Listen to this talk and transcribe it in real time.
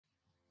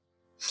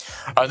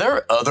Are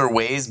there other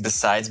ways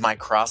besides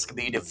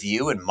microscopy to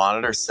view and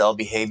monitor cell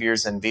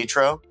behaviors in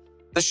vitro?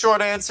 The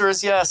short answer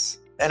is yes,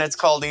 and it's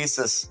called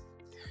ECIS.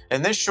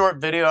 In this short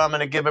video, I'm going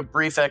to give a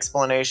brief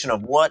explanation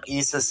of what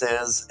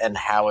ECIS is and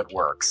how it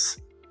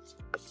works.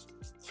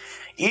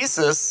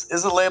 ECIS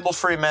is a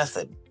label-free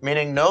method,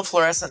 meaning no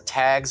fluorescent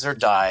tags or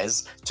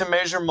dyes, to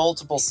measure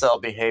multiple cell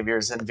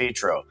behaviors in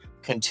vitro,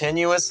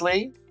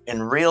 continuously,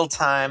 in real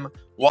time,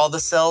 while the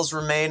cells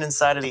remain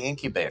inside of the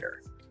incubator.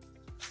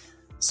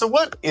 So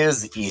what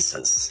is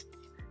ECIS?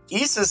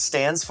 ECIS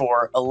stands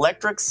for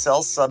Electric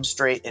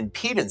Cell-substrate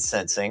Impedance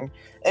Sensing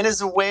and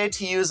is a way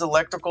to use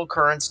electrical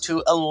currents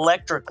to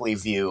electrically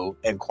view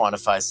and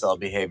quantify cell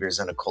behaviors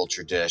in a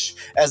culture dish,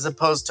 as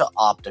opposed to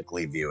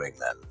optically viewing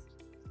them.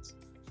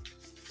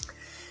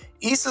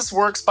 ECIS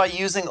works by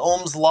using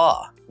Ohm's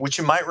law, which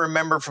you might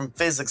remember from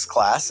physics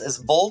class as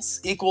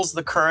volts equals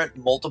the current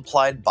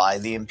multiplied by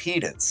the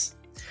impedance.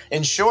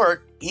 In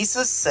short,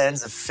 ECIS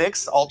sends a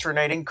fixed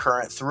alternating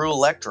current through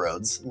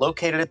electrodes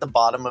located at the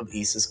bottom of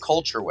ECIS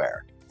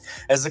cultureware.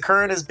 As the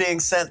current is being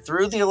sent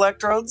through the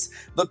electrodes,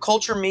 the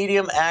culture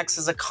medium acts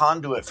as a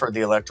conduit for the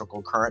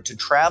electrical current to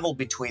travel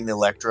between the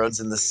electrodes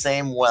in the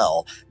same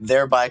well,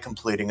 thereby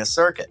completing a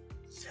circuit.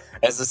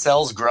 As the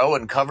cells grow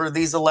and cover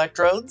these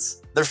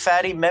electrodes, their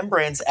fatty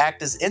membranes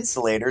act as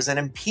insulators and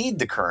impede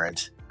the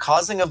current,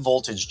 causing a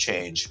voltage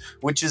change,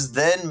 which is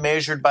then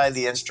measured by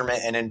the instrument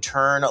and in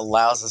turn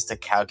allows us to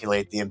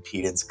calculate the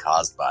impedance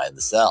caused by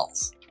the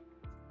cells.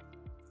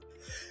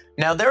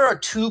 Now, there are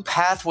two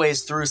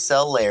pathways through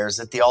cell layers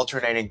that the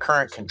alternating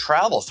current can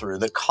travel through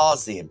that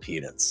cause the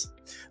impedance.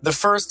 The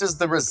first is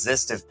the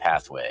resistive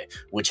pathway,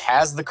 which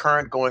has the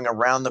current going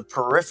around the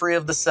periphery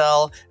of the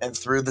cell and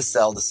through the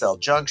cell-to-cell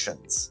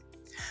junctions.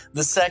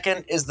 The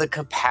second is the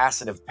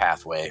capacitive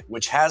pathway,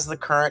 which has the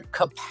current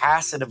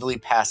capacitively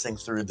passing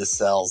through the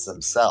cells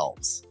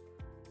themselves.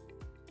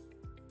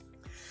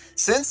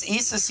 Since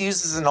ECIS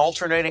uses an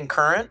alternating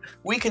current,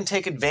 we can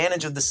take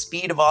advantage of the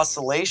speed of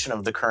oscillation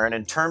of the current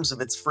in terms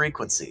of its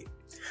frequency.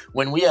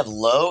 When we have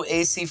low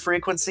AC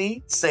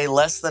frequency, say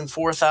less than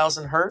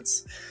 4,000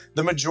 Hz,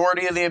 the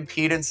majority of the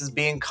impedance is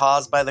being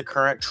caused by the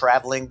current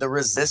traveling the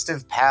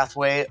resistive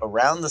pathway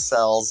around the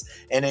cells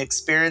and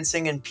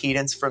experiencing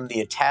impedance from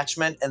the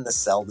attachment and the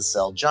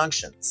cell-to-cell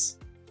junctions.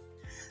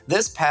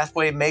 This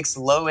pathway makes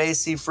low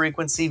AC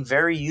frequency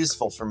very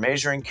useful for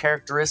measuring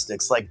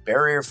characteristics like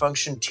barrier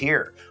function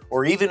tear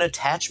or even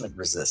attachment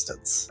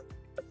resistance.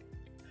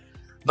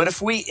 But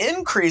if we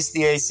increase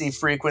the AC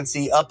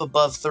frequency up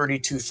above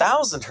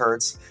 32,000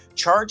 Hz,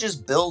 charges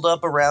build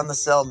up around the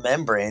cell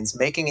membranes,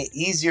 making it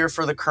easier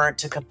for the current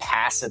to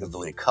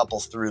capacitively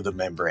couple through the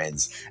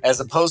membranes, as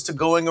opposed to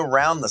going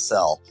around the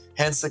cell,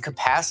 hence the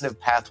capacitive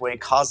pathway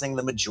causing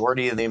the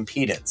majority of the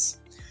impedance.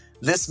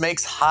 This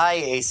makes high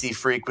AC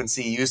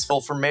frequency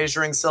useful for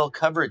measuring cell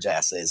coverage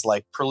assays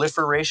like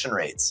proliferation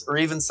rates or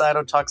even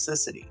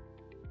cytotoxicity.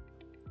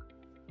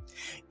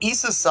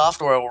 ECIS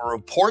software will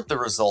report the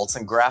results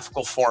in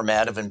graphical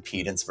format of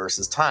impedance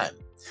versus time.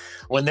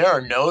 When there are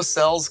no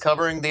cells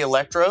covering the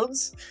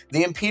electrodes,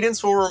 the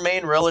impedance will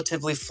remain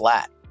relatively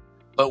flat.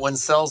 But when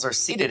cells are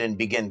seated and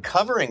begin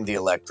covering the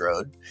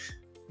electrode,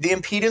 the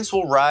impedance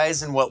will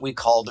rise in what we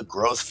call the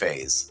growth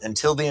phase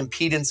until the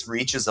impedance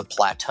reaches a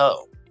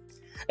plateau.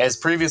 As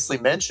previously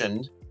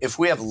mentioned, if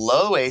we have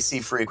low AC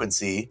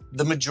frequency,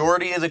 the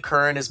majority of the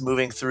current is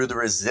moving through the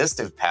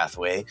resistive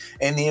pathway,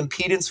 and the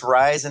impedance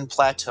rise and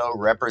plateau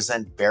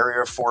represent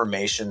barrier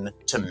formation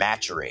to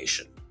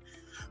maturation.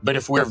 But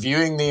if we're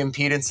viewing the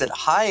impedance at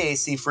high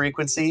AC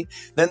frequency,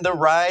 then the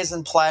rise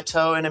and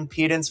plateau in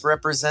impedance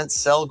represent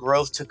cell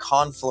growth to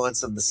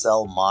confluence of the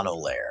cell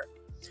monolayer.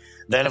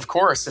 Then, of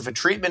course, if a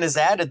treatment is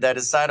added that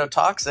is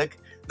cytotoxic,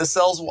 the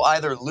cells will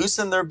either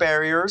loosen their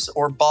barriers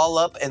or ball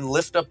up and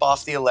lift up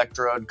off the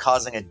electrode,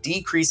 causing a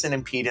decrease in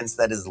impedance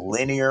that is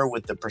linear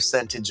with the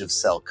percentage of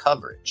cell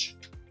coverage.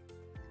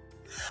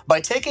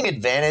 By taking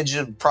advantage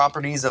of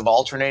properties of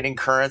alternating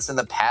currents and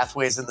the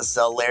pathways in the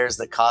cell layers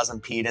that cause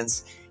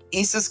impedance,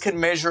 ECIS can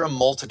measure a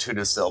multitude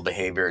of cell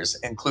behaviors,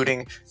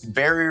 including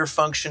barrier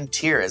function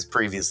tear, as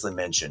previously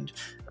mentioned,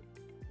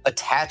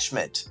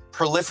 attachment,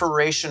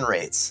 proliferation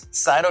rates,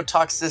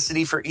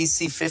 cytotoxicity for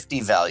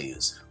EC50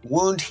 values,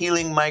 wound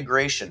healing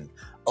migration,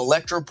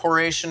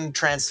 electroporation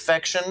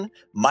transfection,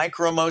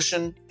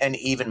 micromotion, and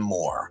even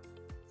more.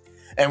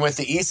 And with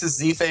the ECIS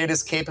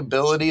Z-Theta's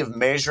capability of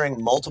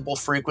measuring multiple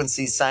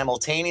frequencies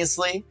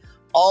simultaneously,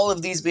 all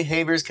of these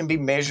behaviors can be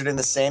measured in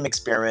the same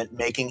experiment,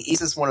 making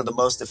ECIS one of the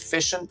most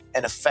efficient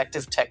and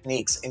effective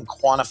techniques in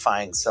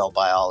quantifying cell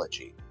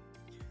biology.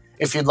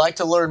 If you'd like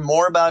to learn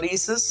more about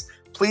ECIS,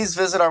 please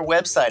visit our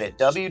website at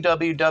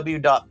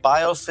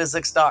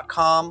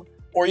www.biophysics.com,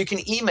 or you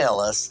can email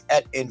us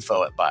at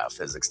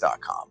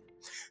info@biophysics.com.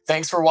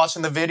 Thanks for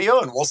watching the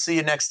video, and we'll see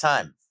you next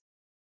time.